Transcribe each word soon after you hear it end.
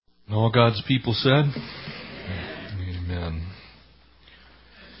And all God's people said, Amen.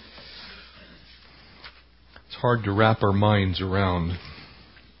 It's hard to wrap our minds around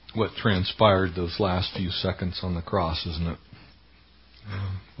what transpired those last few seconds on the cross, isn't it?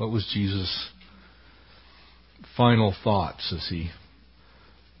 What was Jesus' final thoughts as He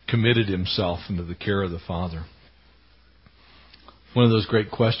committed Himself into the care of the Father? One of those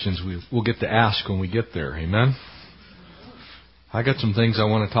great questions we'll get to ask when we get there. Amen? I got some things I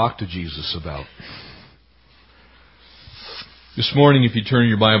want to talk to Jesus about. This morning, if you turn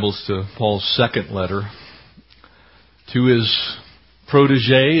your Bibles to Paul's second letter, to his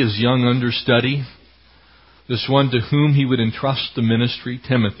protege, his young understudy, this one to whom he would entrust the ministry,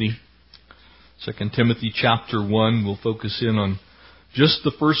 Timothy. 2 Timothy chapter 1, we'll focus in on just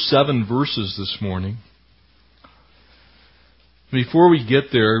the first 7 verses this morning. Before we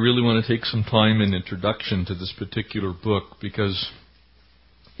get there, I really want to take some time in introduction to this particular book because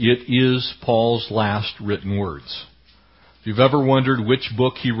it is Paul's last written words. If you've ever wondered which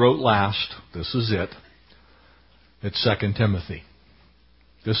book he wrote last, this is it. It's 2 Timothy.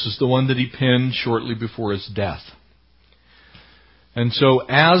 This is the one that he penned shortly before his death. And so,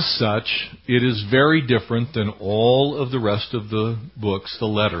 as such, it is very different than all of the rest of the books, the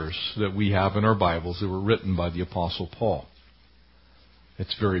letters that we have in our Bibles that were written by the Apostle Paul.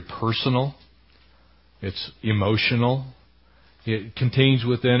 It's very personal. It's emotional. It contains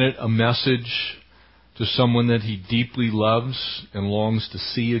within it a message to someone that he deeply loves and longs to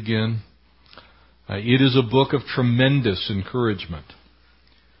see again. It is a book of tremendous encouragement.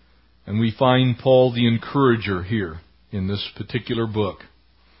 And we find Paul the encourager here in this particular book,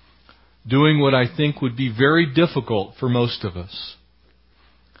 doing what I think would be very difficult for most of us.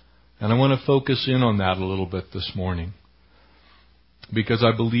 And I want to focus in on that a little bit this morning, because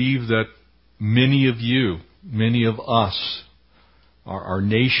I believe that many of you, many of us, our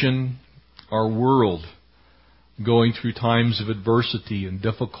nation, our world, going through times of adversity and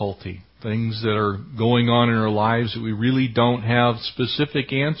difficulty, things that are going on in our lives that we really don't have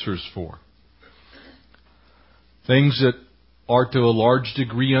specific answers for. Things that are to a large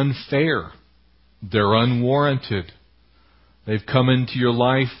degree unfair. They're unwarranted. They've come into your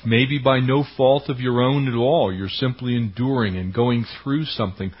life maybe by no fault of your own at all. You're simply enduring and going through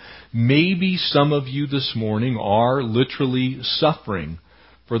something. Maybe some of you this morning are literally suffering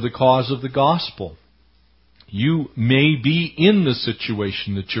for the cause of the gospel. You may be in the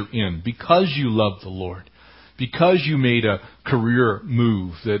situation that you're in because you love the Lord, because you made a career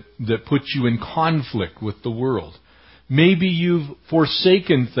move that puts you in conflict with the world. Maybe you've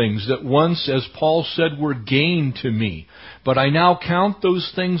forsaken things that once, as Paul said, were gain to me. But I now count those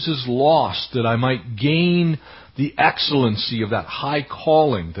things as lost, that I might gain the excellency of that high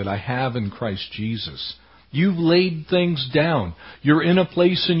calling that I have in Christ Jesus. You've laid things down. You're in a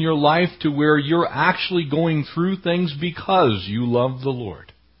place in your life to where you're actually going through things because you love the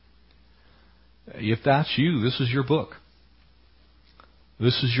Lord. If that's you, this is your book.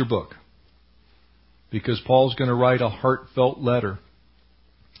 This is your book. Because Paul's going to write a heartfelt letter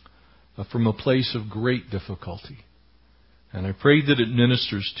from a place of great difficulty. And I pray that it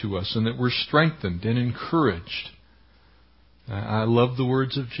ministers to us and that we're strengthened and encouraged. I love the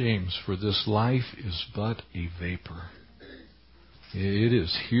words of James, for this life is but a vapor. It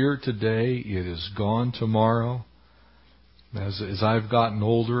is here today, it is gone tomorrow. As I've gotten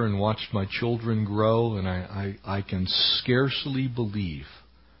older and watched my children grow, and I can scarcely believe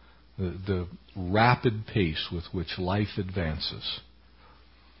the rapid pace with which life advances.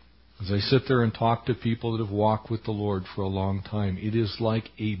 As I sit there and talk to people that have walked with the Lord for a long time, it is like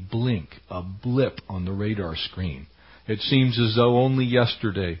a blink, a blip on the radar screen. It seems as though only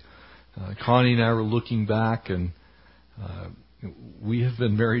yesterday, Connie and I were looking back, and we have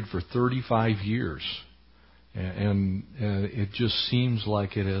been married for 35 years. And it just seems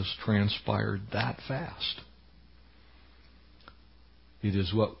like it has transpired that fast. It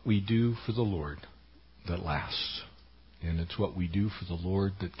is what we do for the Lord that lasts. And it's what we do for the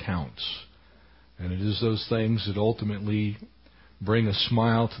Lord that counts. And it is those things that ultimately bring a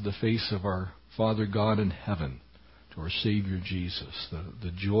smile to the face of our Father God in heaven, to our Savior Jesus,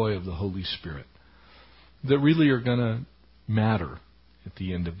 the joy of the Holy Spirit, that really are going to matter at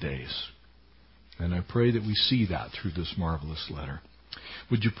the end of days. And I pray that we see that through this marvelous letter.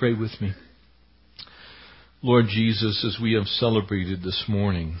 Would you pray with me? Lord Jesus, as we have celebrated this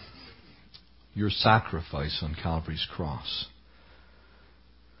morning your sacrifice on Calvary's cross,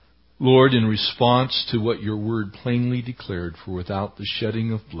 Lord, in response to what your word plainly declared, for without the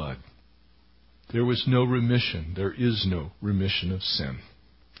shedding of blood, there was no remission. There is no remission of sin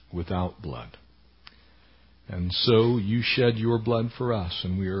without blood. And so you shed your blood for us,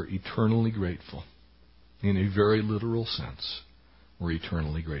 and we are eternally grateful. In a very literal sense, we're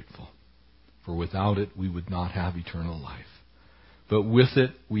eternally grateful. For without it, we would not have eternal life. But with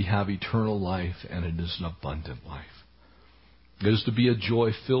it, we have eternal life, and it is an abundant life. It is to be a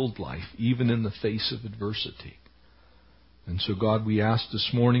joy-filled life, even in the face of adversity. And so, God, we ask this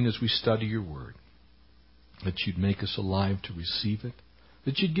morning as we study your word, that you'd make us alive to receive it,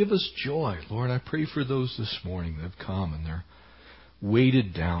 that you'd give us joy. Lord, I pray for those this morning that have come and they're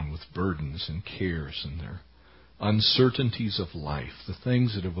weighted down with burdens and cares and their uncertainties of life, the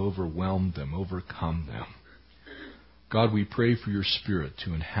things that have overwhelmed them, overcome them. God, we pray for your Spirit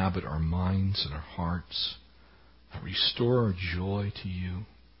to inhabit our minds and our hearts, restore our joy to you.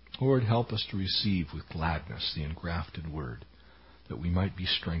 Lord, help us to receive with gladness the engrafted word, that we might be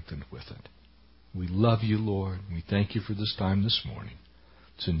strengthened with it. We love you, Lord. We thank you for this time this morning.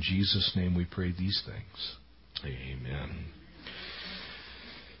 It's in Jesus' name we pray these things. Amen.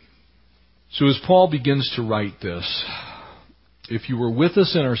 So as Paul begins to write this, if you were with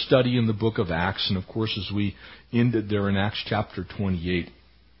us in our study in the book of Acts, and of course as we ended there in Acts chapter 28,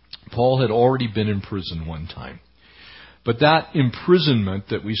 Paul had already been in prison one time. But that imprisonment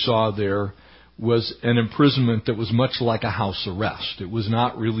that we saw there was an imprisonment that was much like a house arrest. It was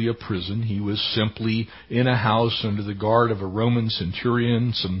not really a prison. He was simply in a house under the guard of a Roman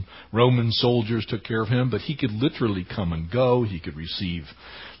centurion. Some Roman soldiers took care of him, but he could literally come and go. He could receive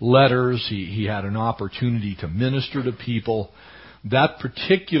letters. He had an opportunity to minister to people. That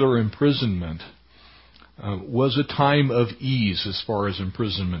particular imprisonment was a time of ease as far as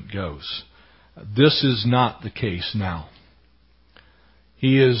imprisonment goes. This is not the case now.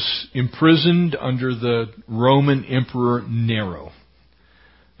 He is imprisoned under the Roman Emperor Nero.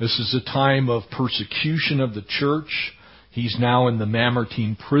 This is a time of persecution of the church. He's now in the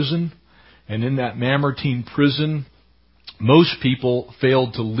Mamertine prison. And in that Mamertine prison, most people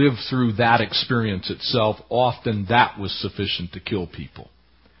failed to live through that experience itself. Often that was sufficient to kill people.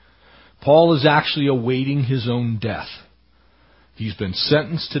 Paul is actually awaiting his own death. He's been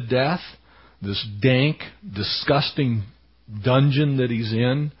sentenced to death. This dank, disgusting dungeon that he's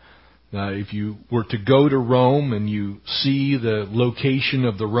in. If you were to go to Rome and you see the location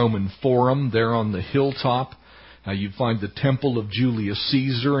of the Roman Forum there on the hilltop, you'd find the temple of Julius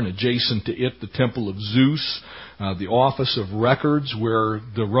Caesar, and adjacent to it the temple of Zeus, the office of records where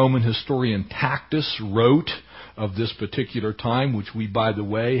the Roman historian Tacitus wrote of this particular time, which we, by the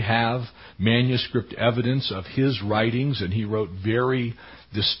way, have manuscript evidence of his writings, and he wrote very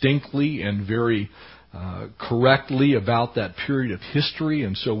distinctly and very correctly about that period of history,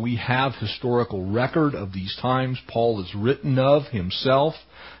 and so we have historical record of these times. Paul is written of himself,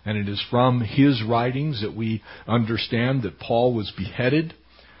 and it is from his writings that we understand that Paul was beheaded.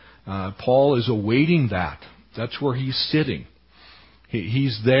 Paul is awaiting that. That's where he's sitting.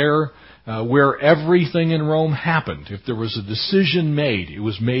 He's there where everything in Rome happened. If there was a decision made, it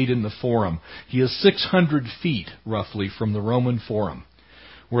was made in the Forum. He is 600 feet, roughly, from the Roman Forum,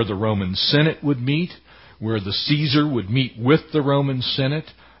 where the Roman Senate would meet, where the Caesar would meet with the Roman Senate.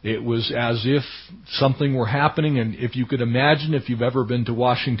 It was as if something were happening, and if you could imagine, if you've ever been to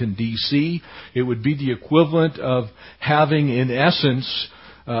Washington, D.C., it would be the equivalent of having, in essence,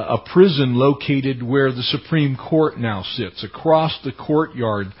 a prison located where the Supreme Court now sits, across the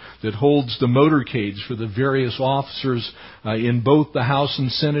courtyard that holds the motorcades for the various officers in both the House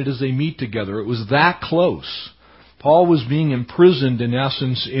and Senate as they meet together. It was that close. Paul was being imprisoned, in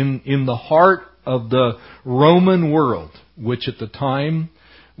essence, in the heart of the Roman world, which at the time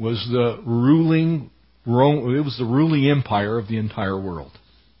was the ruling empire of the entire world,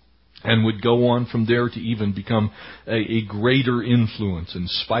 and would go on from there to even become a greater influence in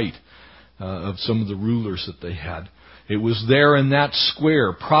spite of some of the rulers that they had. It was there in that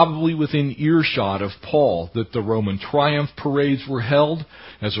square, probably within earshot of Paul, that the Roman triumph parades were held,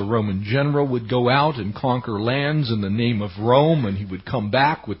 as a Roman general would go out and conquer lands in the name of Rome, and he would come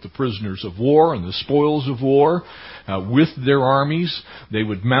back with the prisoners of war and the spoils of war with their armies. They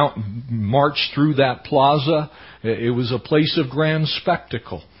would march through that plaza. It was a place of grand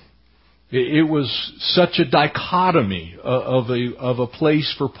spectacle. It was such a dichotomy of a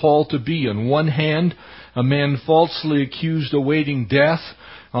place for Paul to be. On one hand, a man falsely accused awaiting death.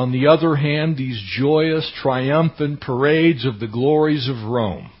 On the other hand, these joyous, triumphant parades of the glories of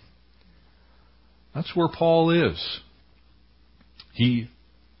Rome. That's where Paul is. He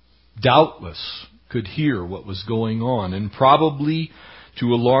doubtless could hear what was going on, and probably to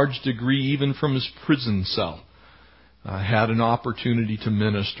a large degree, even from his prison cell, had an opportunity to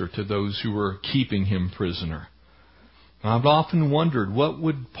minister to those who were keeping him prisoner. I've often wondered, what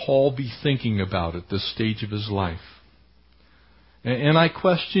would Paul be thinking about at this stage of his life? And I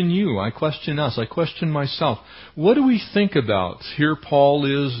question you, I question us, I question myself. What do we think about? Here Paul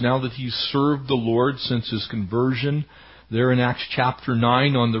is, now that he's served the Lord since his conversion, there in Acts chapter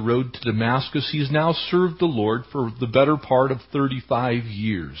 9 on the road to Damascus, he's now served the Lord for the better part of 35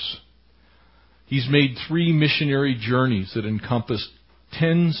 years. He's made 3 missionary journeys that encompass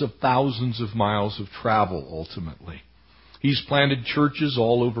tens of thousands of miles of travel ultimately. He's planted churches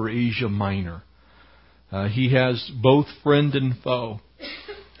all over Asia Minor. He has both friend and foe.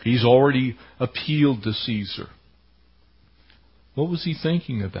 He's already appealed to Caesar. What was he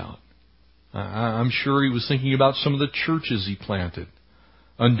thinking about? I'm sure he was thinking about some of the churches he planted.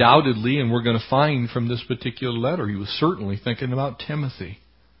 Undoubtedly, and we're going to find from this particular letter, he was certainly thinking about Timothy.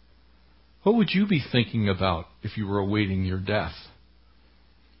 What would you be thinking about if you were awaiting your death?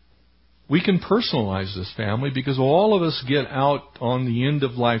 We can personalize this, family, because all of us get out on the end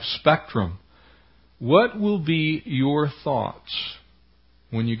of life spectrum. What will be your thoughts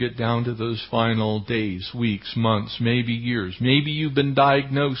when you get down to those final days, weeks, months, maybe years? Maybe you've been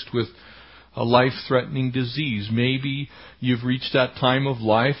diagnosed with a life-threatening disease. Maybe you've reached that time of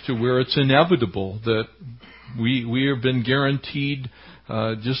life to where it's inevitable that we have been guaranteed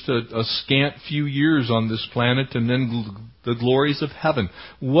just a scant few years on this planet and then the glories of heaven.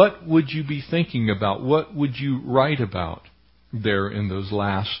 What would you be thinking about? What would you write about there in those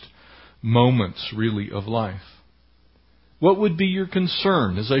last moments, really, of life? What would be your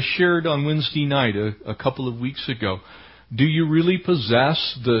concern? As I shared on Wednesday night a couple of weeks ago, do you really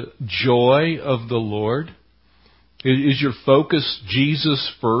possess the joy of the Lord? Is your focus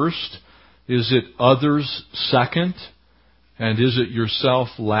Jesus first? Is it others second? And is it yourself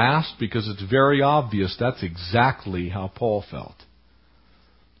last? Because it's very obvious that's exactly how Paul felt.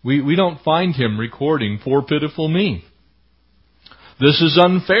 We don't find him recording, "Poor pitiful me. This is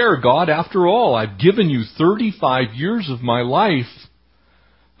unfair, God. After all, I've given you 35 years of my life.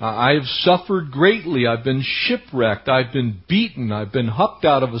 I've suffered greatly. I've been shipwrecked. I've been beaten. I've been hucked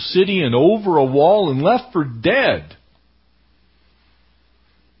out of a city and over a wall and left for dead."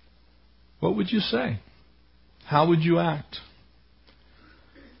 What would you say? How would you act?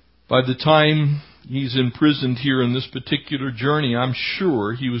 By the time he's imprisoned here in this particular journey, I'm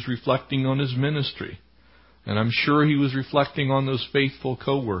sure he was reflecting on his ministry. And I'm sure he was reflecting on those faithful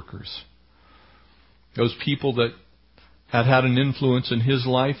co-workers. Those people that had had an influence in his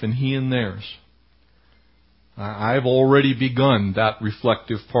life and he in theirs. I've already begun that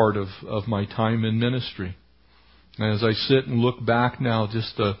reflective part of my time in ministry. And as I sit and look back now,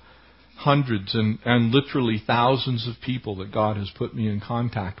 just the hundreds and literally thousands of people that God has put me in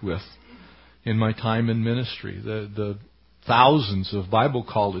contact with in my time in ministry. The thousands of Bible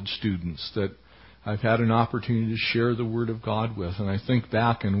college students that I've had an opportunity to share the Word of God with. And I think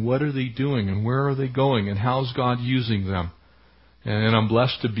back and what are they doing and where are they going and how's God using them? And I'm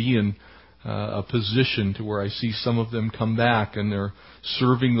blessed to be in a position to where I see some of them come back and they're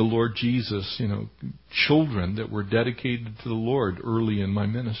serving the Lord Jesus, children that were dedicated to the Lord early in my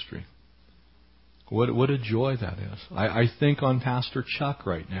ministry. What a joy that is. I think on Pastor Chuck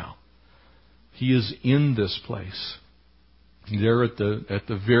right now. He is in this place. There at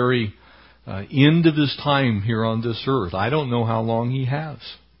the very end of his time here on this earth. I don't know how long he has.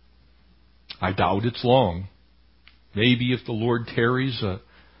 I doubt it's long. Maybe if the Lord tarries,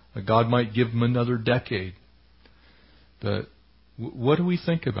 God might give him another decade. But what do we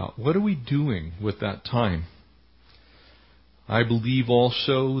think about? What are we doing with that time? I believe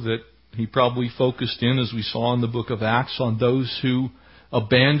also that he probably focused in, as we saw in the book of Acts, on those who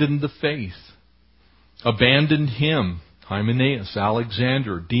abandoned the faith, abandoned him. Hymenaeus,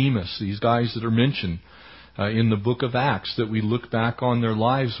 Alexander, Demas, these guys that are mentioned in the book of Acts, that we look back on their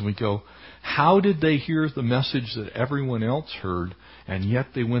lives and we go, how did they hear the message that everyone else heard and yet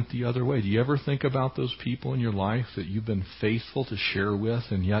they went the other way? Do you ever think about those people in your life that you've been faithful to share with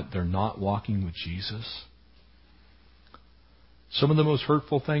and yet they're not walking with Jesus? Some of the most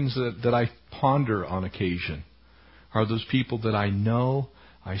hurtful things that I ponder on occasion are those people that I know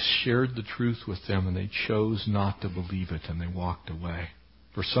I shared the truth with them and they chose not to believe it and they walked away.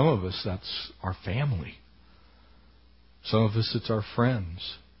 For some of us, that's our family. Some of us, it's our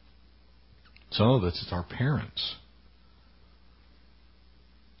friends. Some of us, it's our parents.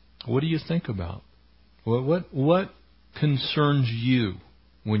 What do you think about? What concerns you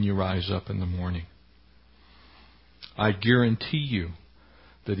when you rise up in the morning? I guarantee you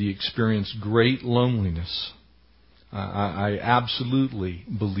that he experienced great loneliness. I absolutely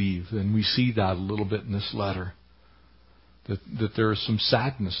believe, and we see that a little bit in this letter, that there is some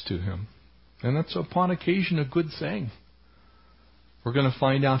sadness to him. And that's upon occasion a good thing. We're going to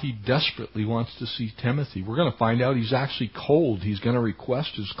find out he desperately wants to see Timothy. We're going to find out he's actually cold. He's going to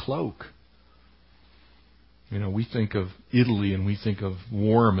request his cloak. We think of Italy and we think of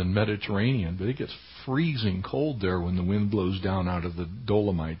warm and Mediterranean, but it gets freezing cold there when the wind blows down out of the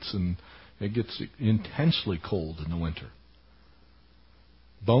Dolomites, and it gets intensely cold in the winter.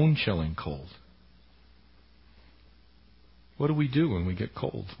 Bone-chilling cold. What do we do when we get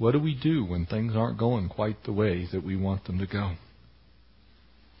cold? What do we do when things aren't going quite the way that we want them to go?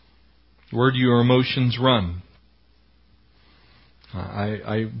 Where do your emotions run?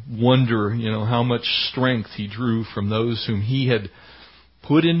 I wonder, how much strength he drew from those whom he had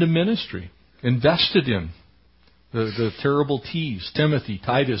put into ministry, invested in. The terrible T's, Timothy,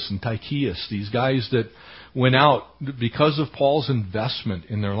 Titus, and Tychicus, these guys that went out because of Paul's investment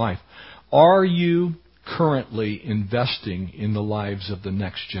in their life. Are you currently investing in the lives of the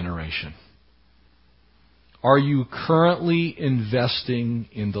next generation? Are you currently investing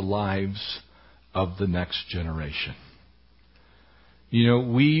in the lives of the next generation?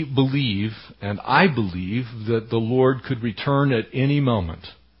 We believe, and I believe, that the Lord could return at any moment.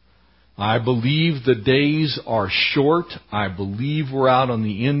 I believe the days are short. I believe we're out on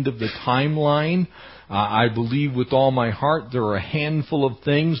the end of the timeline. I believe with all my heart there are a handful of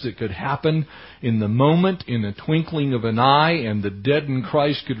things that could happen in the moment, in the twinkling of an eye, and the dead in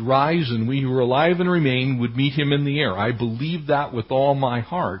Christ could rise, and we who are alive and remain would meet Him in the air. I believe that with all my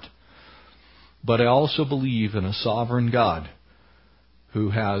heart. But I also believe in a sovereign God who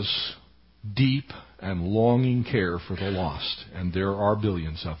has deep and longing care for the lost. And there are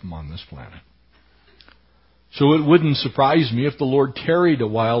billions of them on this planet. So it wouldn't surprise me if the Lord tarried a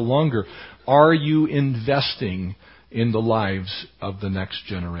while longer. Are you investing in the lives of the next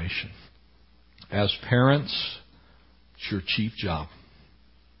generation? As parents, it's your chief job.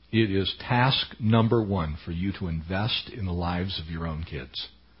 It is task number one for you to invest in the lives of your own kids.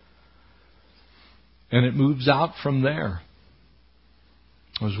 And it moves out from there.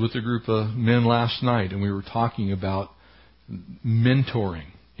 I was with a group of men last night, and we were talking about mentoring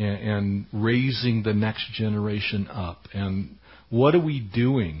and raising the next generation up. And what are we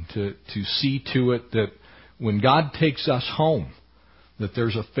doing to see to it that when God takes us home, that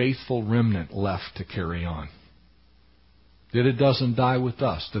there's a faithful remnant left to carry on? That it doesn't die with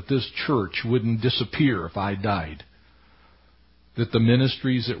us. That this church wouldn't disappear if I died. That the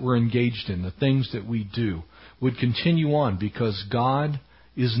ministries that we're engaged in, the things that we do, would continue on because God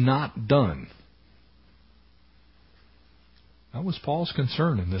is not done. That was Paul's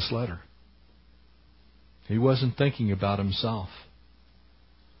concern in this letter. He wasn't thinking about himself.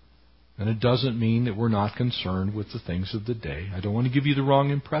 And it doesn't mean that we're not concerned with the things of the day. I don't want to give you the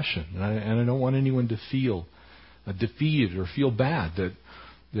wrong impression. And I don't want anyone to feel defeated or feel bad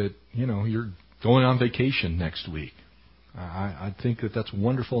that you're going on vacation next week. I think that that's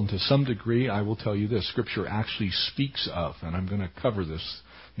wonderful, and to some degree, I will tell you this, Scripture actually speaks of, and I'm going to cover this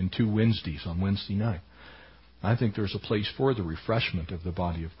in 2 Wednesdays on Wednesday night. I think there's a place for the refreshment of the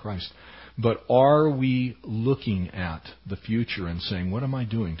body of Christ. But are we looking at the future and saying, what am I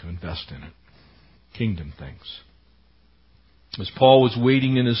doing to invest in it? Kingdom things. As Paul was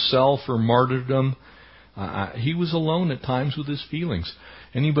waiting in his cell for martyrdom, he was alone at times with his feelings.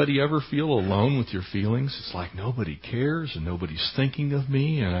 Anybody ever feel alone with your feelings? It's like nobody cares and nobody's thinking of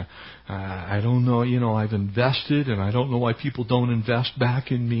me, and I don't know, I've invested and I don't know why people don't invest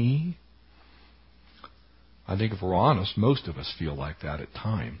back in me. I think if we're honest, most of us feel like that at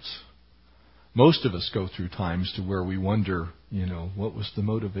times. Most of us go through times to where we wonder, what was the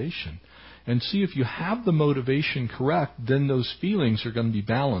motivation? And see, if you have the motivation correct, then those feelings are going to be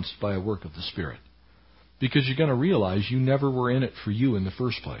balanced by a work of the Spirit. Because you're going to realize you never were in it for you in the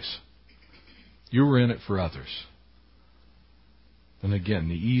first place. You were in it for others. And again,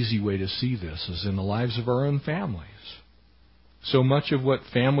 the easy way to see this is in the lives of our own families. So much of what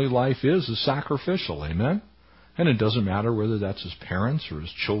family life is sacrificial, amen? And it doesn't matter whether that's as parents or as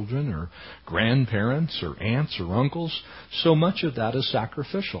children or grandparents or aunts or uncles. So much of that is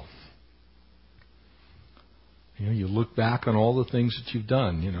sacrificial. You look back on all the things that you've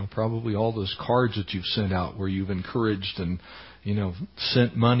done, probably all those cards that you've sent out where you've encouraged and,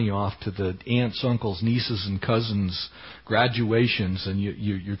 sent money off to the aunts, uncles, nieces, and cousins' graduations, and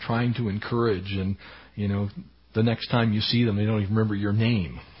you're trying to encourage, and, the next time you see them, they don't even remember your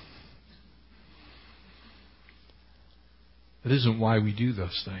name. That isn't why we do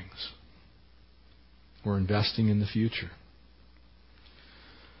those things. We're investing in the future.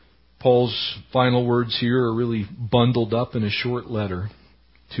 Paul's final words here are really bundled up in a short letter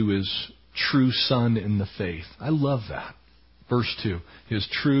to his true son in the faith. I love that. Verse 2, his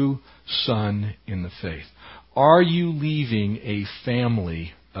true son in the faith. Are you leaving a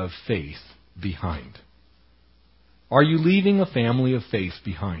family of faith behind? Are you leaving a family of faith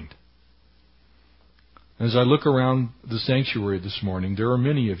behind? As I look around the sanctuary this morning, there are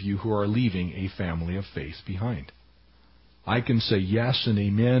many of you who are leaving a family of faith behind. I can say yes and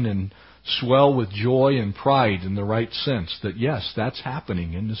amen and swell with joy and pride in the right sense that yes, that's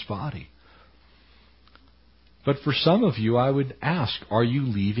happening in this body. But for some of you, I would ask, are you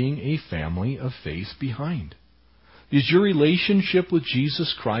leaving a family of faith behind? Is your relationship with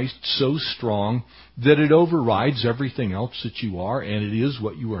Jesus Christ so strong that it overrides everything else that you are, and it is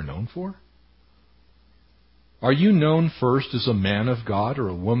what you are known for? Are you known first as a man of God or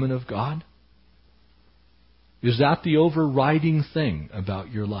a woman of God? Is that the overriding thing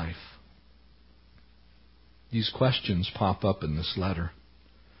about your life? These questions pop up in this letter.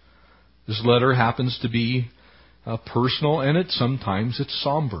 This letter happens to be personal, and sometimes it's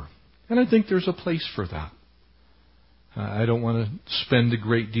somber. And I think there's a place for that. I don't want to spend a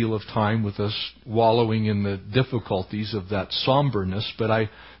great deal of time with us wallowing in the difficulties of that somberness, but I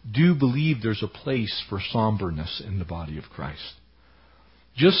do believe there's a place for somberness in the body of Christ.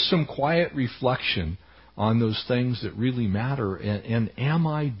 Just some quiet reflection on those things that really matter, and am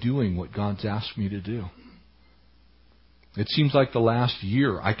I doing what God's asked me to do? It seems like the last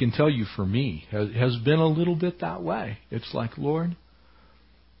year, I can tell you for me, has been a little bit that way. It's like, Lord,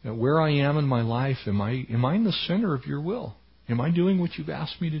 where I am in my life, am I in the center of your will? Am I doing what you've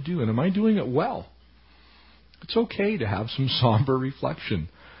asked me to do? And am I doing it well? It's okay to have some somber reflection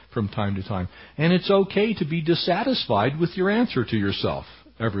from time to time. And it's okay to be dissatisfied with your answer to yourself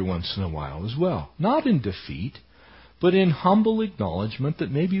every once in a while as well. Not in defeat, but in humble acknowledgement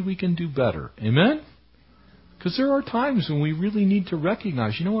that maybe we can do better. Amen? Because there are times when we really need to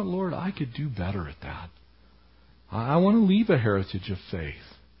recognize, you know what, Lord, I could do better at that. I want to leave a heritage of faith.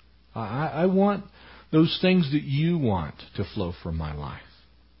 I want those things that you want to flow from my life.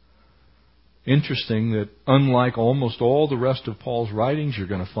 Interesting that unlike almost all the rest of Paul's writings, you're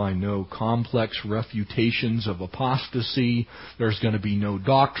going to find no complex refutations of apostasy. There's going to be no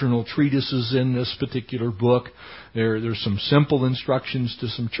doctrinal treatises in this particular book. There's some simple instructions to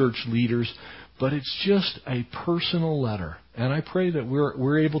some church leaders, but it's just a personal letter. And I pray that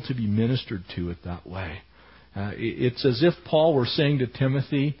we're able to be ministered to it that way. It's as if Paul were saying to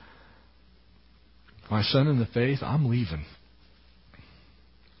Timothy, my son in the faith, I'm leaving.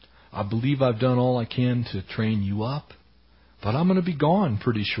 I believe I've done all I can to train you up, but I'm going to be gone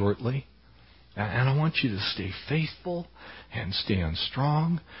pretty shortly. And I want you to stay faithful and stand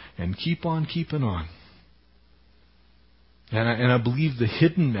strong and keep on keeping on. And I believe the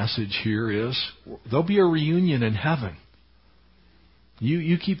hidden message here is there'll be a reunion in heaven.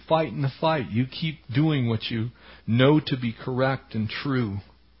 You keep fighting the fight. You keep doing what you know to be correct and true.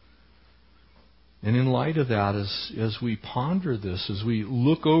 And in light of that, as we ponder this, as we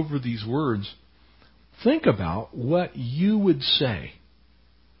look over these words, think about what you would say.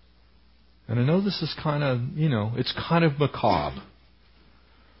 And I know this is kind of, it's kind of macabre.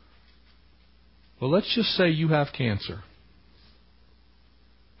 But let's just say you have cancer.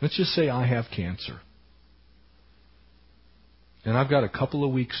 Let's just say I have cancer. And I've got a couple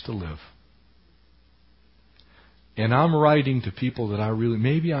of weeks to live. And I'm writing to people that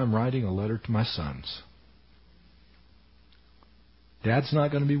maybe I'm writing a letter to my sons. Dad's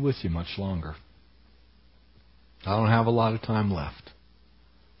not going to be with you much longer. I don't have a lot of time left.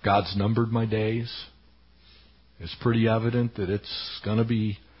 God's numbered my days. It's pretty evident that it's going to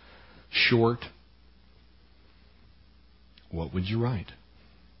be short. What would you write?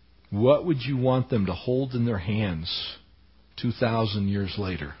 What would you want them to hold in their hands 2,000 years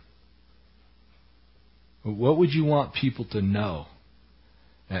later? What would you want people to know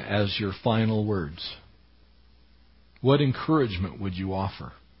as your final words? What encouragement would you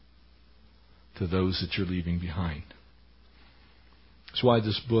offer to those that you're leaving behind? That's why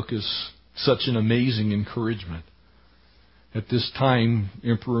this book is such an amazing encouragement. At this time,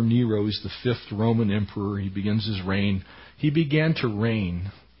 Emperor Nero is the 5th Roman emperor. He begins his reign. He began to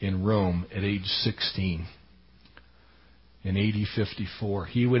reign in Rome at age 16. In AD 54.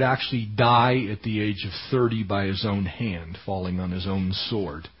 He would actually die at the age of 30 by his own hand, falling on his own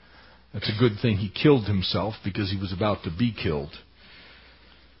sword. That's a good thing he killed himself because he was about to be killed.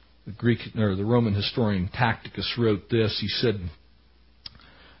 The Roman historian Tacitus wrote this. He said,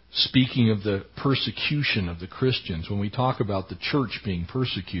 speaking of the persecution of the Christians, when we talk about the church being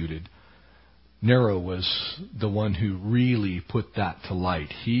persecuted, Nero was the one who really put that to light.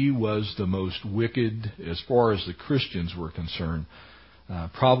 He was the most wicked, as far as the Christians were concerned,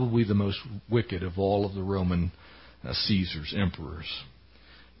 probably the most wicked of all of the Roman Caesars, emperors.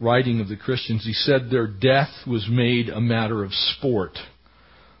 writing of the Christians, he said their death was made a matter of sport.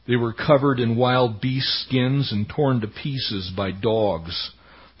 They were covered in wild beast skins and torn to pieces by dogs.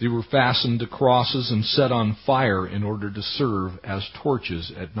 They were fastened to crosses and set on fire in order to serve as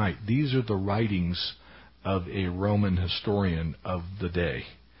torches at night. These are the writings of a Roman historian of the day.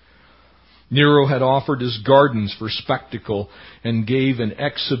 Nero had offered his gardens for spectacle and gave an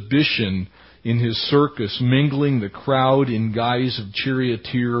exhibition in his circus, mingling the crowd in guise of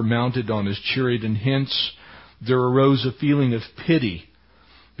charioteer mounted on his chariot, and hence there arose a feeling of pity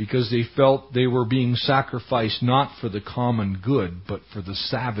because they felt they were being sacrificed not for the common good, but for the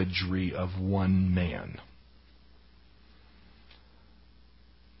savagery of one man.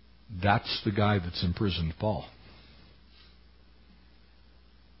 That's the guy that's imprisoned Paul.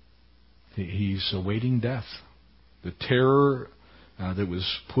 He's awaiting death. The terror that was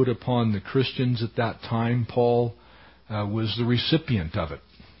put upon the Christians at that time, Paul was the recipient of it.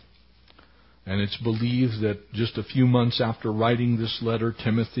 And it's believed that just a few months after writing this letter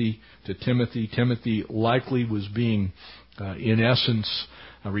Timothy likely was being, in essence,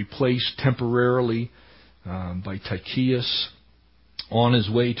 replaced temporarily by Tychius on his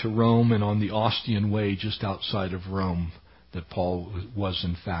way to Rome, and on the Ostian Way just outside of Rome that Paul was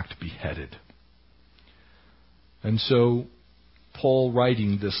in fact beheaded. And so Paul,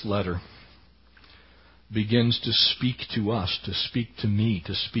 writing this letter, begins to speak to us, to speak to me,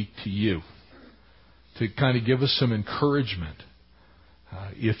 to speak to you, to kind of give us some encouragement,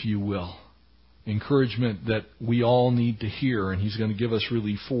 if you will. Encouragement that we all need to hear. And he's going to give us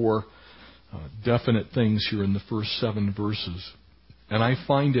really 4 definite things here in the first 7 verses. And I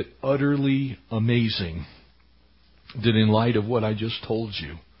find it utterly amazing that in light of what I just told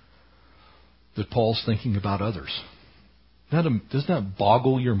you, that Paul's thinking about others. Doesn't that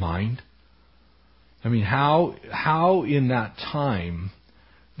boggle your mind? I mean, how in that time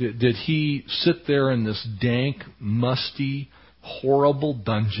did he sit there in this dank, musty, horrible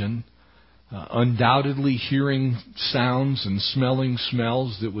dungeon, undoubtedly hearing sounds and smelling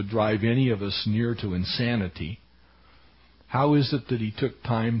smells that would drive any of us near to insanity? How is it that he took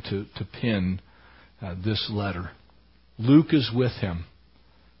time to pen this letter? Luke is with him.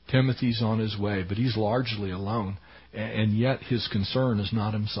 Timothy's on his way, but he's largely alone. And yet his concern is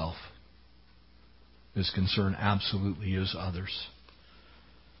not himself. His concern absolutely is others.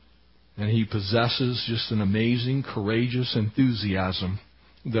 And he possesses just an amazing, courageous enthusiasm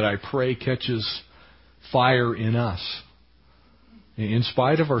that I pray catches fire in us. In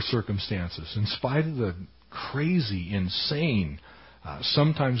spite of our circumstances, in spite of the crazy, insane,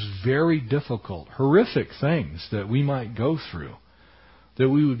 sometimes very difficult, horrific things that we might go through, that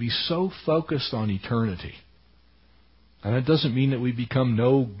we would be so focused on eternity. And it doesn't mean that we become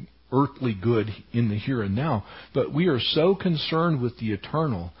no earthly good in the here and now, but we are so concerned with the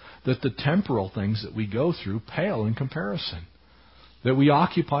eternal that the temporal things that we go through pale in comparison. That we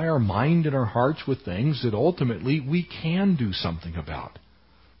occupy our mind and our hearts with things that ultimately we can do something about.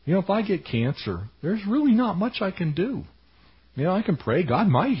 You know, if I get cancer, there's really not much I can do. You know, I can pray, God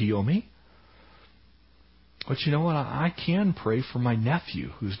might heal me. But you know what? I can pray for my nephew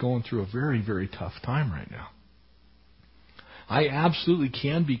who's going through a very, very tough time right now. I absolutely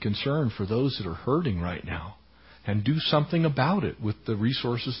can be concerned for those that are hurting right now and do something about it with the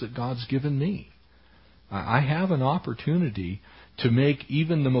resources that God's given me. I have an opportunity to make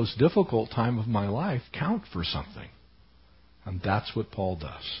even the most difficult time of my life count for something. And that's what Paul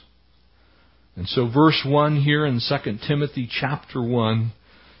does. And so verse 1 here in 2 Timothy chapter 1,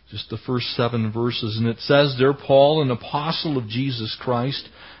 just the first 7 verses, and it says there, Paul, an apostle of Jesus Christ,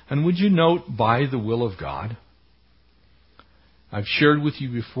 and would you note, by the will of God? I've shared with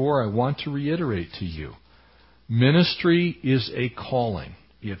you before, I want to reiterate to you. Ministry is a calling.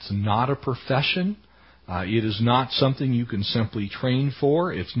 It's not a profession. It is not something you can simply train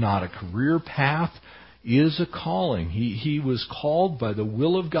for. It's not a career path. It is a calling. He was called by the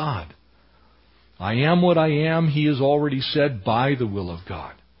will of God. I am what I am, he has already said, by the will of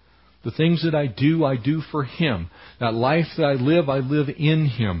God. The things that I do for Him. That life that I live in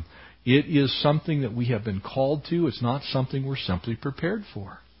Him. It is something that we have been called to. It's not something we're simply prepared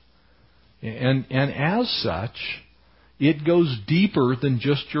for. And as such, it goes deeper than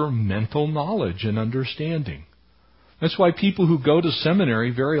just your mental knowledge and understanding. That's why people who go to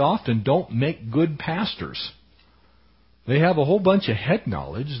seminary very often don't make good pastors. They have a whole bunch of head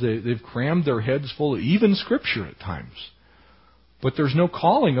knowledge. They've crammed their heads full of even Scripture at times. But there's no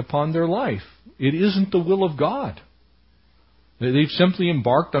calling upon their life. It isn't the will of God. They've simply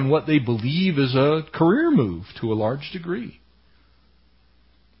embarked on what they believe is a career move to a large degree.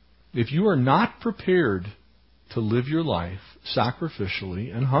 If you are not prepared to live your life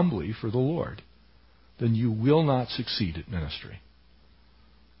sacrificially and humbly for the Lord, then you will not succeed at ministry.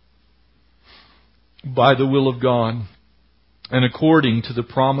 By the will of God, and according to the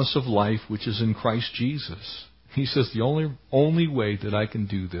promise of life which is in Christ Jesus. He says the only way that I can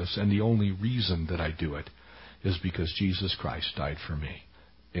do this, and the only reason that I do it, is because Jesus Christ died for me.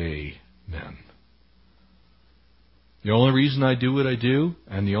 Amen. The only reason I do what I do,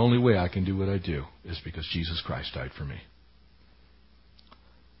 and the only way I can do what I do, is because Jesus Christ died for me.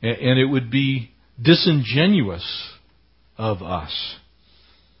 And it would be disingenuous of us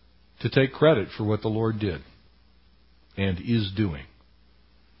to take credit for what the Lord did and is doing.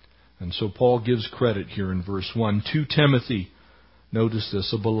 And so Paul gives credit here in verse 1 to Timothy. Notice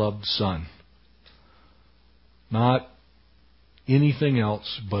this, a beloved son. Not anything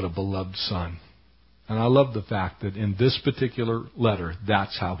else but a beloved son. And I love the fact that in this particular letter,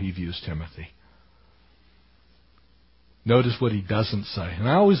 that's how he views Timothy. Notice what he doesn't say. And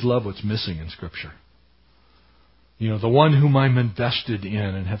I always love what's missing in Scripture. You know, the one whom I'm invested in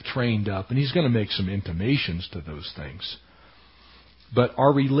and have trained up. And he's going to make some intimations to those things. But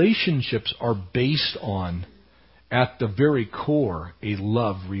our relationships are based on, at the very core, a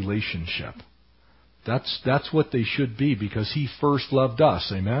love relationship. That's what they should be, because he first loved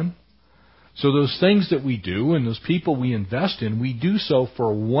us. Amen? So those things that we do and those people we invest in, we do so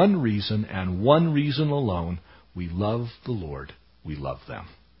for one reason and one reason alone. We love the Lord. We love them.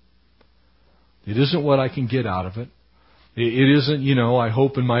 It isn't what I can get out of it. It isn't, I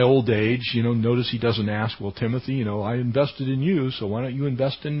hope in my old age, notice he doesn't ask, well, Timothy, I invested in you, so why don't you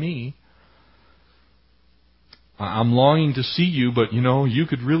invest in me? I'm longing to see you, but, you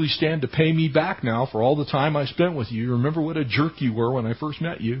could really stand to pay me back now for all the time I spent with you. Remember what a jerk you were when I first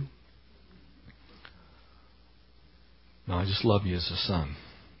met you. No, I just love you as a son.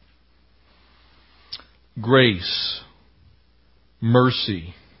 Grace,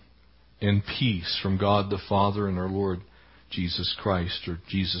 mercy, and peace from God the Father and our Lord Jesus Christ, or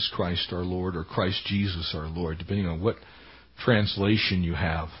Jesus Christ our Lord, or Christ Jesus our Lord, depending on what translation you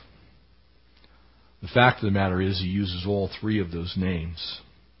have. The fact of the matter is he uses all three of those names.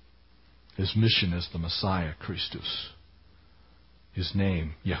 His mission is the Messiah, Christus. His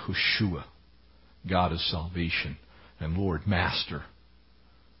name, Yahushua, God of salvation, and Lord, Master.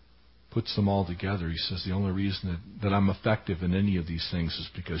 Puts them all together. He says the only reason that I'm effective in any of these things is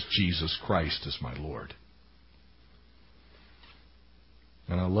because Jesus Christ is my Lord.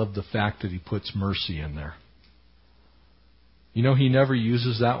 And I love the fact that he puts mercy in there. He never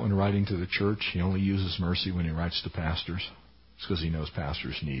uses that when writing to the church. He only uses mercy when he writes to pastors. It's because he knows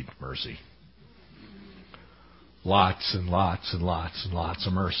pastors need mercy. Lots and lots and lots and lots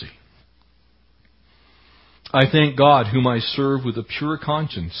of mercy. I thank God, whom I serve with a pure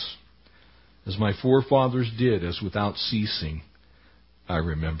conscience, as my forefathers did, as without ceasing I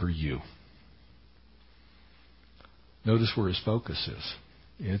remember you. Notice where his focus is.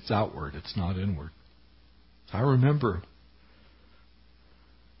 It's outward, it's not inward. I remember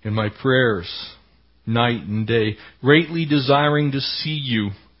in my prayers, night and day, greatly desiring to see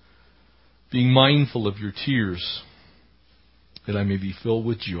you, being mindful of your tears, that I may be filled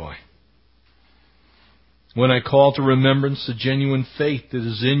with joy. When I call to remembrance the genuine faith that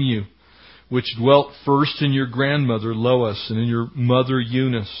is in you, which dwelt first in your grandmother Lois and in your mother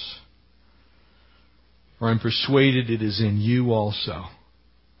Eunice, for I'm persuaded it is in you also.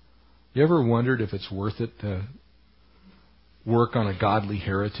 You ever wondered if it's worth it to work on a godly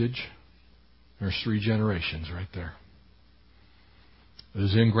heritage? There's 3 generations right there. It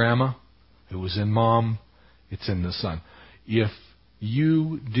was in Grandma. It was in Mom. It's in the son. If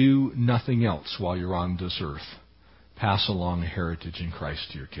you do nothing else while you're on this earth, pass along a heritage in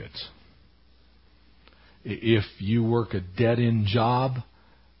Christ to your kids. If you work a dead-end job,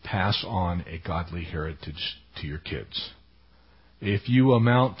 pass on a godly heritage to your kids. If you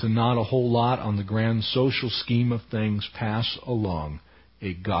amount to not a whole lot on the grand social scheme of things, pass along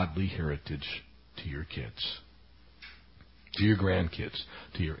a godly heritage to your kids, to your grandkids,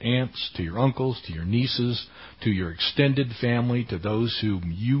 to your aunts, to your uncles, to your nieces, to your extended family, to those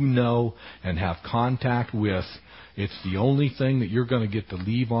whom you know and have contact with. It's the only thing that you're going to get to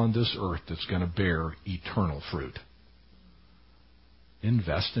leave on this earth that's going to bear eternal fruit.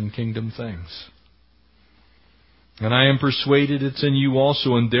 Invest in kingdom things. And I am persuaded it's in you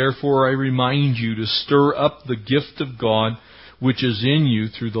also, and therefore I remind you to stir up the gift of God which is in you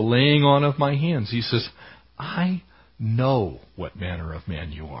through the laying on of my hands. He says, I know what manner of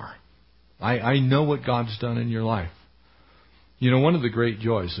man you are. I know what God's done in your life. One of the great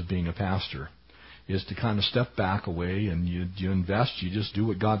joys of being a pastor is to kind of step back away and you invest. You just do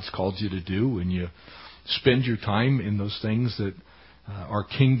what God's called you to do, and you spend your time in those things that are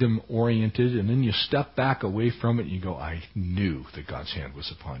kingdom oriented, and then you step back away from it and you go, I knew that God's hand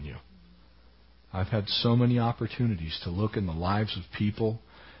was upon you. I've had so many opportunities to look in the lives of people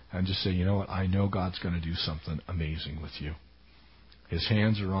and just say, you know what, I know God's going to do something amazing with you. His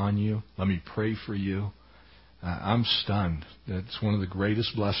hands are on you. Let me pray for you. I'm stunned. That's one of the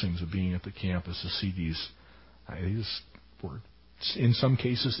greatest blessings of being at the campus, to see these were, in some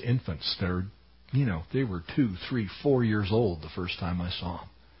cases, infants. They were 2, 3, 4 years old the first time I saw them.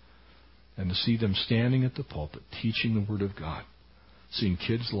 And to see them standing at the pulpit, teaching the Word of God, seeing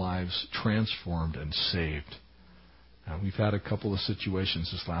kids' lives transformed and saved. We've had a couple of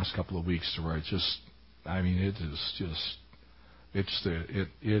situations this last couple of weeks to where it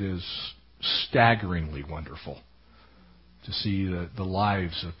is staggeringly wonderful to see the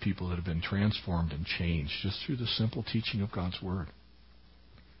lives of people that have been transformed and changed just through the simple teaching of God's Word.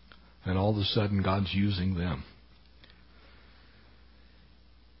 And all of a sudden, God's using them.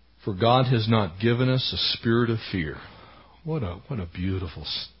 For God has not given us a spirit of fear. What a beautiful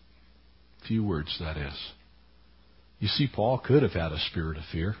few words that is. You see, Paul could have had a spirit of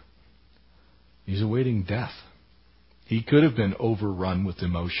fear. He's awaiting death. He could have been overrun with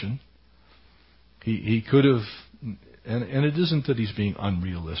emotion. He could have, and it isn't that he's being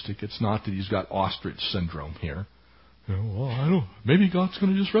unrealistic. It's not that he's got ostrich syndrome here. Maybe God's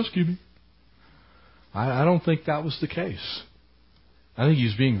going to just rescue me. I don't think that was the case. I think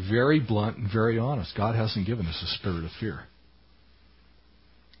he's being very blunt and very honest. God hasn't given us a spirit of fear.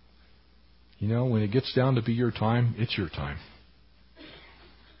 When it gets down to be your time, it's your time.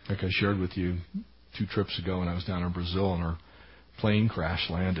 Like I shared with you 2 trips ago when I was down in Brazil and our plane crash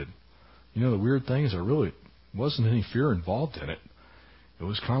landed. The weird thing is there really wasn't any fear involved in it. It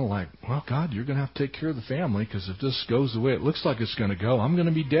was kind of like, well, God, you're going to have to take care of the family, because if this goes the way it looks like it's going to go, I'm going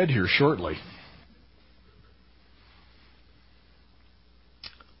to be dead here shortly.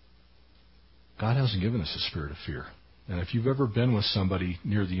 God hasn't given us a spirit of fear. And if you've ever been with somebody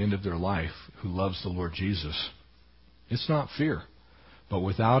near the end of their life who loves the Lord Jesus, it's not fear. But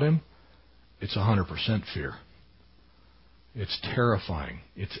without Him, it's 100% fear. It's terrifying.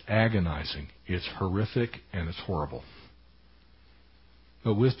 It's agonizing. It's horrific, and it's horrible.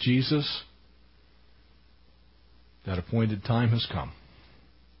 But with Jesus, that appointed time has come.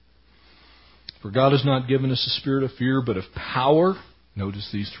 For God has not given us a spirit of fear, but of power. Notice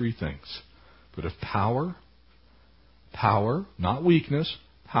these 3 things. But of power, not weakness,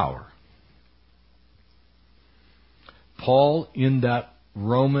 power. Paul, in that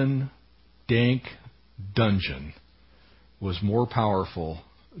Roman dank dungeon, was more powerful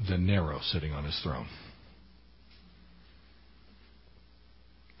than Nero sitting on his throne.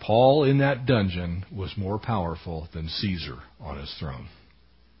 Paul, in that dungeon, was more powerful than Caesar on his throne.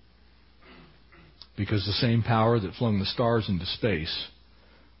 Because the same power that flung the stars into space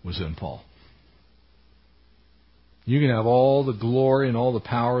was in Paul. You can have all the glory and all the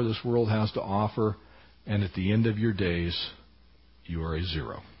power this world has to offer, and at the end of your days, you are a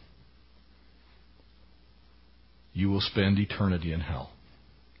zero. You will spend eternity in hell.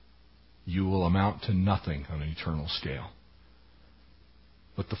 You will amount to nothing on an eternal scale.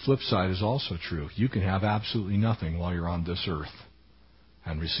 But the flip side is also true. You can have absolutely nothing while you're on this earth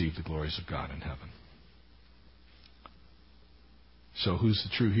and receive the glories of God in heaven. So who's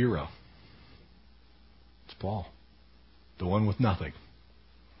the true hero? It's Paul, the one with nothing.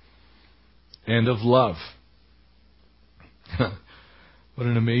 And of love. What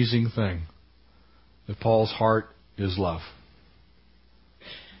an amazing thing that Paul's heart is love.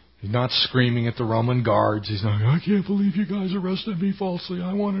 He's not screaming at the Roman guards. He's not, I can't believe you guys arrested me falsely.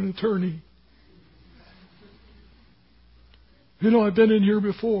 I want an attorney. I've been in here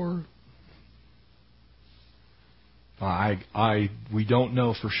before. We don't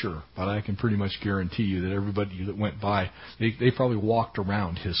know for sure, but I can pretty much guarantee you that everybody that went by, they probably walked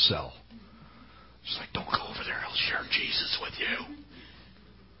around his cell. It's like, don't go over there. He'll share Jesus with you.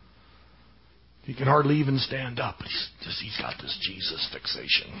 He can hardly even stand up. He's got this Jesus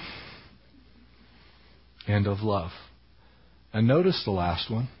fixation. And of love. And notice the last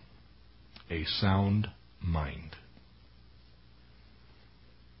one. A sound mind.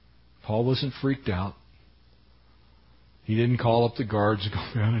 Paul wasn't freaked out. He didn't call up the guards and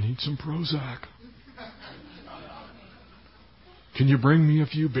go, man, I need some Prozac. Can you bring me a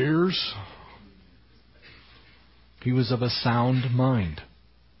few beers? He was of a sound mind.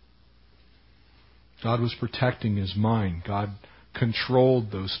 God was protecting his mind. God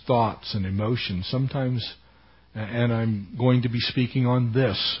controlled those thoughts and emotions. Sometimes And I'm going to be speaking on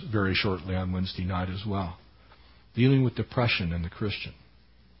this very shortly on Wednesday night as well. Dealing with depression in the Christian.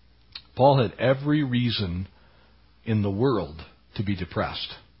 Paul had every reason in the world to be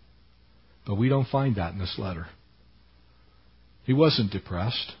depressed. But we don't find that in this letter. He wasn't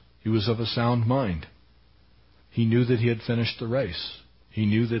depressed. He was of a sound mind. He knew that he had finished the race. He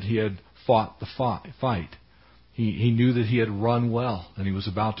knew that he had fought the fight. He knew that he had run well and he was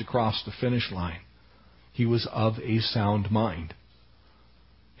about to cross the finish line. He was of a sound mind.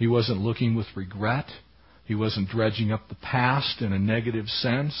 He wasn't looking with regret. He wasn't dredging up the past in a negative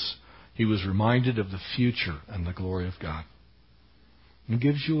sense. He was reminded of the future and the glory of God. It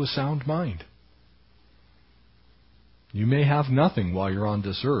gives you a sound mind. You may have nothing while you're on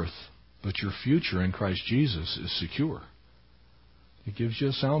this earth, but your future in Christ Jesus is secure. It gives you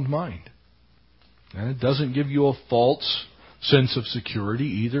a sound mind. And it doesn't give you a false sense of security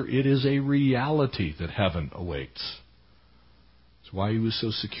either. It is a reality that heaven awaits. That's why he was so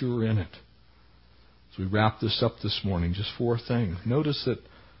secure in it. As we wrap this up this morning, just 4 things. Notice that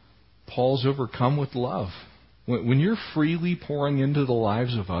Paul's overcome with love. When you're freely pouring into the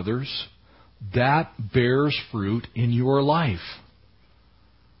lives of others, that bears fruit in your life.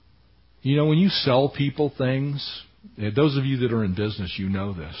 You know, when you sell people things, those of you that are in business, you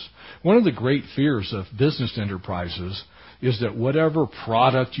know this. One of the great fears of business enterprises is that whatever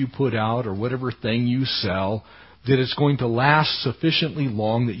product you put out or whatever thing you sell, that it's going to last sufficiently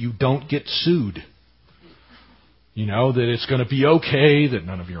long that you don't get sued. You know, that it's going to be okay, that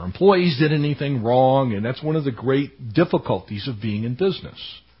none of your employees did anything wrong, and that's one of the great difficulties of being in business.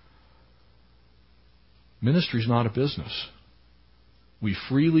 Ministry is not a business. We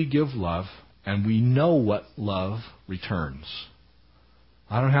freely give love, and we know what love returns.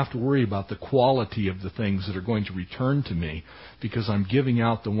 I don't have to worry about the quality of the things that are going to return to me because I'm giving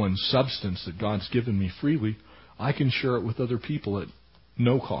out the one substance that God's given me freely. I can share it with other people at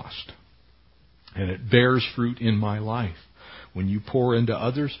no cost. And it bears fruit in my life. When you pour into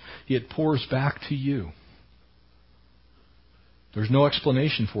others, it pours back to you. There's no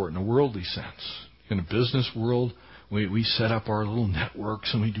explanation for it in a worldly sense. In a business world, we set up our little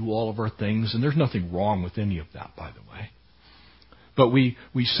networks and we do all of our things, and there's nothing wrong with any of that, by the way. But we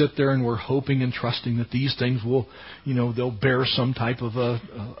sit there and we're hoping and trusting that these things will, they'll bear some type of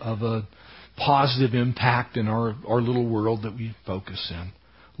a positive impact in our little world that we focus in.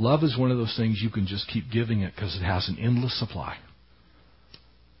 Love is one of those things you can just keep giving it because it has an endless supply.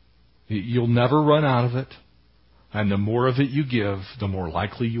 You'll never run out of it. And the more of it you give, the more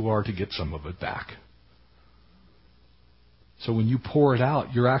likely you are to get some of it back. So when you pour it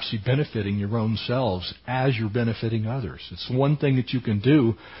out, you're actually benefiting your own selves as you're benefiting others. It's one thing that you can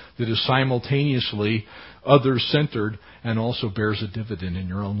do that is simultaneously others-centered and also bears a dividend in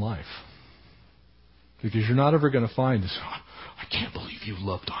your own life. Because you're not ever going to find this, I can't believe you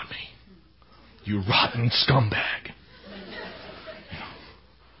loved on me. You rotten scumbag.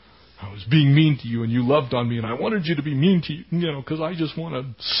 I was being mean to you and you loved on me and I wanted you to be mean to you, because I just want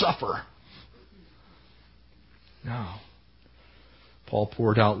to suffer. No. Paul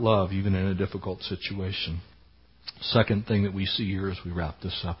poured out love even in a difficult situation. Second thing that we see here as we wrap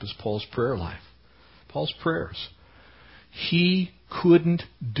this up is Paul's prayer life. Paul's prayers. He couldn't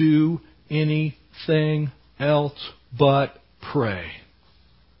do anything else but pray.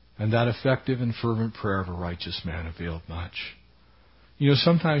 And that effective and fervent prayer of a righteous man availed much.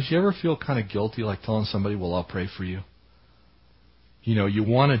 Sometimes you ever feel kind of guilty like telling somebody, well, I'll pray for you. You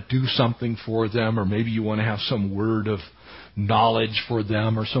want to do something for them, or maybe you want to have some word of knowledge for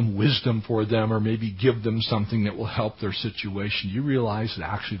them or some wisdom for them, or maybe give them something that will help their situation. You realize that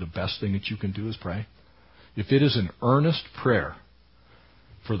actually the best thing that you can do is pray. If it is an earnest prayer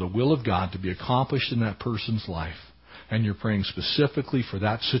for the will of God to be accomplished in that person's life, and you're praying specifically for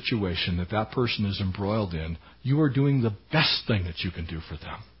that situation that that person is embroiled in, you are doing the best thing that you can do for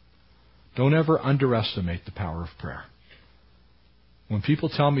them. Don't ever underestimate the power of prayer. When people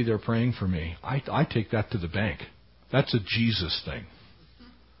tell me they're praying for me, I take that to the bank. That's a Jesus thing.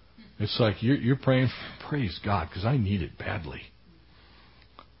 It's like you're praying, praise God, because I need it badly.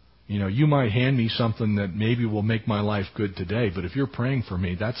 You might hand me something that maybe will make my life good today, but if you're praying for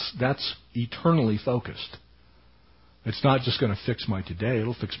me, that's eternally focused. It's not just going to fix my today,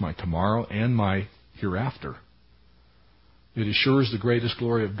 it'll fix my tomorrow and my hereafter. It assures the greatest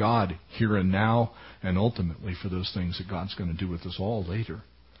glory of God here and now, and ultimately for those things that God's going to do with us all later.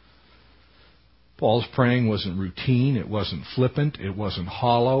 Paul's praying wasn't routine, it wasn't flippant, it wasn't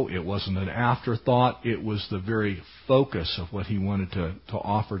hollow, it wasn't an afterthought, it was the very focus of what he wanted to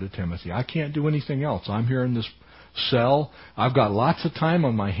offer to Timothy. I can't do anything else. I'm here in this cell. I've got lots of time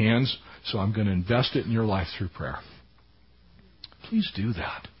on my hands. so I'm going to invest it in your life through prayer. Please do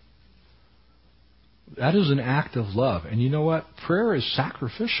that. That is an act of love. And you know what? Prayer is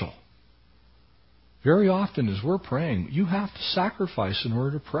sacrificial. Very often as we're praying, you have to sacrifice in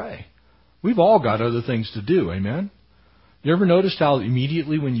order to pray. We've all got other things to do, amen? You ever noticed how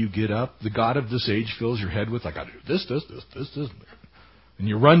immediately when you get up, the God of this age fills your head with, I got to do this. And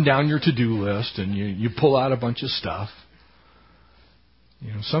you run down your to-do list and you pull out a bunch of stuff.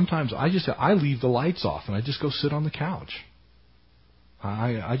 Sometimes I leave the lights off and I just go sit on the couch.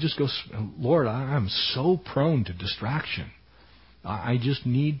 I just go, Lord, I'm so prone to distraction. I just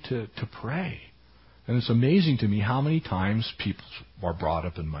need to pray. And it's amazing to me how many times people are brought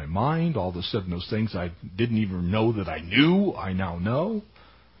up in my mind. All of a sudden, those things I didn't even know that I knew, I now know.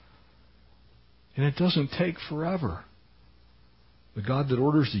 And it doesn't take forever. The God that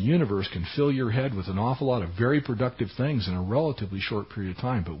orders the universe can fill your head with an awful lot of very productive things in a relatively short period of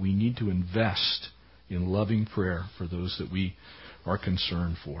time. But we need to invest in loving prayer for those that we are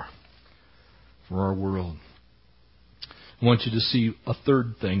concerned for our world. I want you to see a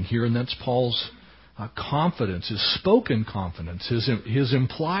third thing here, and that's Paul's confidence, his spoken confidence, his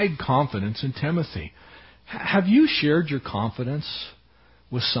implied confidence in Timothy. Have you shared your confidence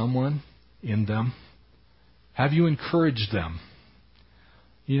with someone in them? Have you encouraged them?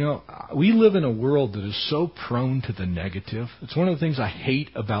 We live in a world that is so prone to the negative. It's one of the things I hate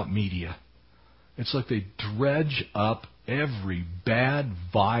about media. It's like they dredge up every bad,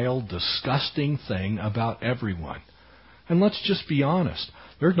 vile, disgusting thing about everyone. And let's just be honest.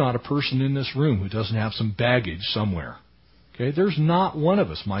 There's not a person in this room who doesn't have some baggage somewhere. Okay? There's not one of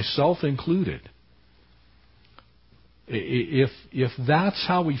us, myself included. If that's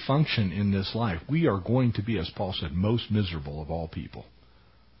how we function in this life, we are going to be, as Paul said, most miserable of all people.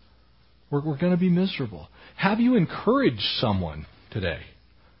 We're going to be miserable. Have you encouraged someone today?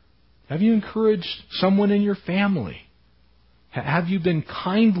 Have you encouraged someone in your family? Have you been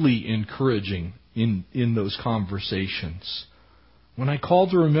kindly encouraging in those conversations? When I call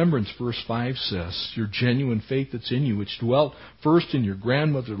to remembrance, verse 5 says, your genuine faith that's in you, which dwelt first in your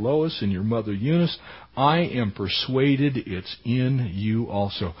grandmother Lois and your mother Eunice, I am persuaded it's in you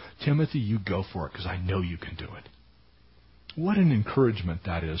also. Timothy, you go for it, because I know you can do it. What an encouragement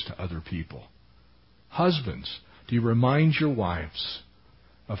that is to other people. Husbands, do you remind your wives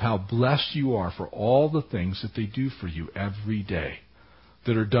of how blessed you are for all the things that they do for you every day,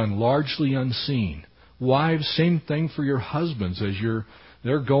 that are done largely unseen? Wives, same thing for your husbands as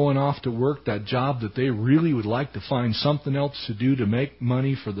they're going off to work that job that they really would like to find something else to do to make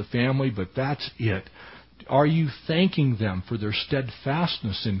money for the family, but that's it. Are you thanking them for their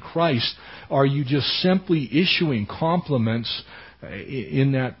steadfastness in Christ? Are you just simply issuing compliments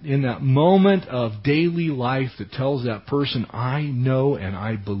in that moment of daily life that tells that person, I know and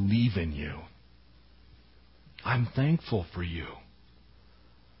I believe in you. I'm thankful for you.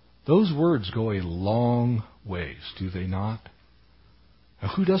 Those words go a long ways, do they not? Now,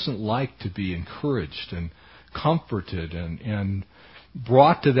 who doesn't like to be encouraged and comforted and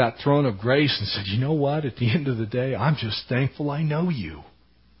brought to that throne of grace and said, you know what, at the end of the day, I'm just thankful I know you.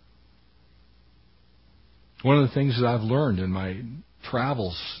 One of the things that I've learned in my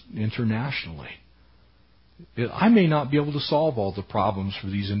travels internationally, I may not be able to solve all the problems for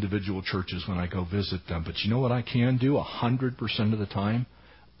these individual churches when I go visit them, but you know what I can do 100% of the time?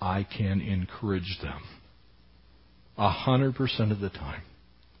 I can encourage them. 100% of the time.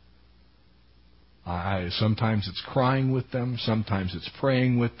 Sometimes it's crying with them. Sometimes it's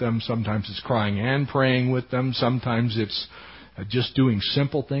praying with them. Sometimes it's crying and praying with them. Sometimes it's just doing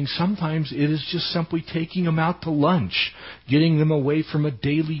simple things. Sometimes it is just simply taking them out to lunch, getting them away from a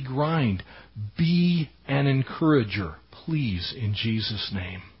daily grind. Be an encourager, please, in Jesus'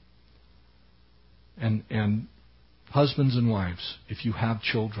 name. And husbands and wives, if you have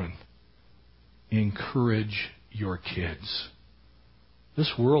children, encourage your kids.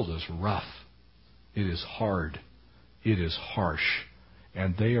 This world is rough. It is hard. It is harsh.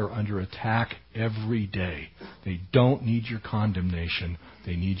 And they are under attack every day. They don't need your condemnation.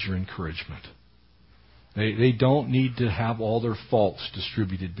 They need your encouragement. They don't need to have all their faults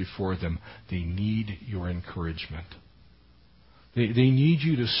distributed before them. They need your encouragement. They need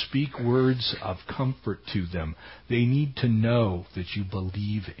you to speak words of comfort to them. They need to know that you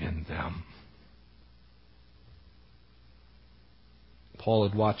believe in them. Paul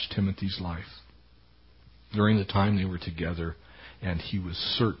had watched Timothy's life during the time they were together, and he was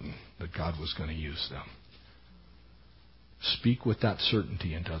certain that God was going to use them. Speak with that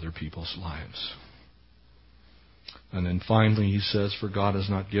certainty into other people's lives. And then finally he says, for God has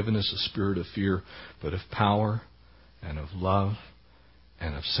not given us a spirit of fear, but of power and of love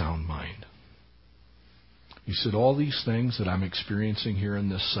and of sound mind. He said, all these things that I'm experiencing here in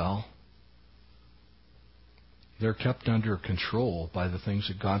this cell, they're kept under control by the things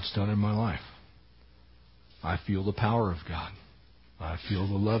that God's done in my life. I feel the power of God. I feel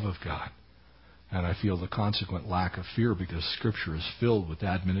the love of God. And I feel the consequent lack of fear, because Scripture is filled with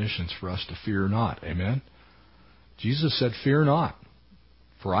admonitions for us to fear not. Amen? Jesus said, fear not,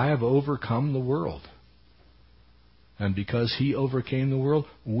 for I have overcome the world. And because He overcame the world,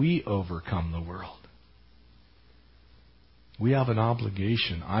 we overcome the world. We have an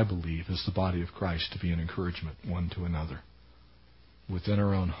obligation, I believe, as the body of Christ, to be an encouragement one to another. Within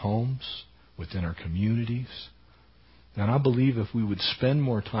our own homes, within our communities. And I believe if we would spend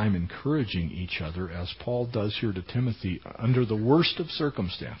more time encouraging each other, as Paul does here to Timothy, under the worst of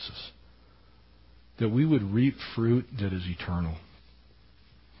circumstances, that we would reap fruit that is eternal.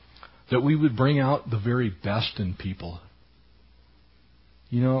 That we would bring out the very best in people.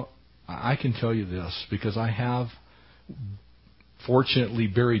 You know, I can tell you this, because I have, fortunately,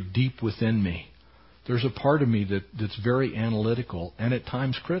 buried deep within me, there's a part of me that's very analytical and at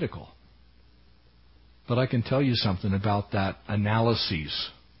times critical. But I can tell you something about that analyses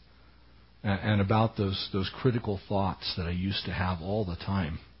and about those critical thoughts that I used to have all the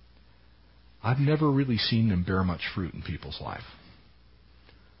time. I've never really seen them bear much fruit in people's life.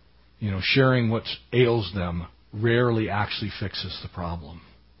 You know, sharing what ails them rarely actually fixes the problem.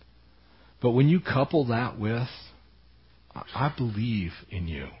 But when you couple that with, I believe in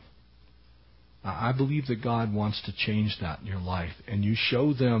you. I believe that God wants to change that in your life. And you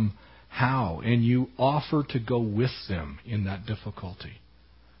show them how. And you offer to go with them in that difficulty.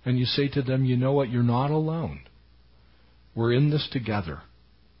 And you say to them, you know what, you're not alone. We're in this together.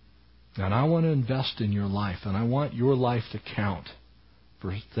 And I want to invest in your life. And I want your life to count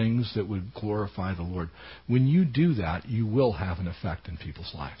for things that would glorify the Lord. When you do that, you will have an effect in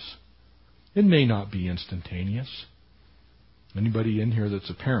people's lives. It may not be instantaneous. Anybody in here that's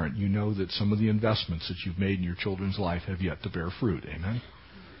a parent, you know that some of the investments that you've made in your children's life have yet to bear fruit. Amen?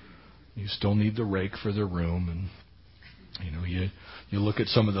 You still need the rake for their room. And, you know, you look at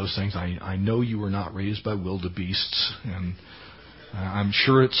some of those things. I know you were not raised by wildebeests. And I'm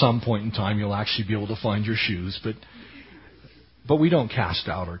sure at some point in time you'll actually be able to find your shoes. But we don't cast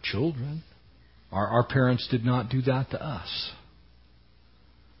out our children. Our parents did not do that to us.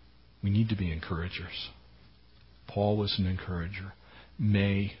 We need to be encouragers. Paul was an encourager.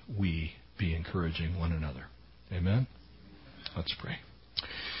 May we be encouraging one another. Amen? Let's pray.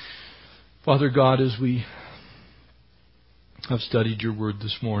 Father God, as we have studied your word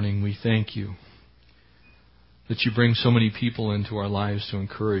this morning, we thank you that you bring so many people into our lives to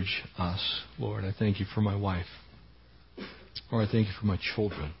encourage us. Lord, I thank you for my wife. Lord, I thank you for my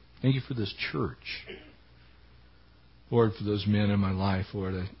children. Thank you for this church. Lord, for those men in my life,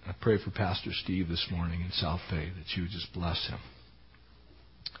 Lord, I pray for Pastor Steve this morning in South Bay, that you would just bless him.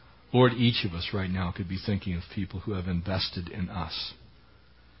 Lord, each of us right now could be thinking of people who have invested in us,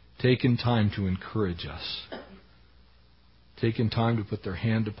 taken time to encourage us, taken time to put their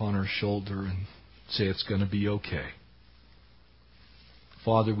hand upon our shoulder and say it's going to be okay.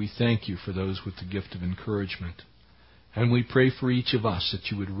 Father, we thank you for those with the gift of encouragement. And we pray for each of us that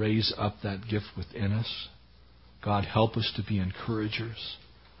you would raise up that gift within us. God, help us to be encouragers.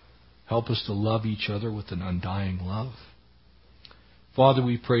 Help us to love each other with an undying love. Father,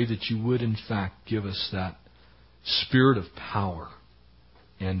 we pray that you would in fact give us that spirit of power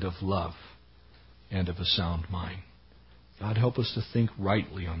and of love and of a sound mind. God, help us to think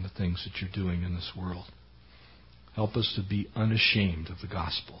rightly on the things that you're doing in this world. Help us to be unashamed of the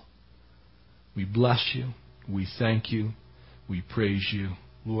gospel. We bless you. We thank you. We praise you.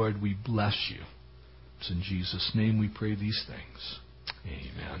 Lord, we bless you. It's in Jesus' name we pray these things.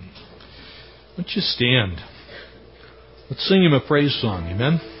 Amen. Why don't you stand? Let's sing him a praise song.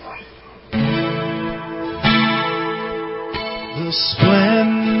 Amen. The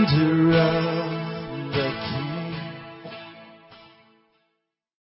splendor of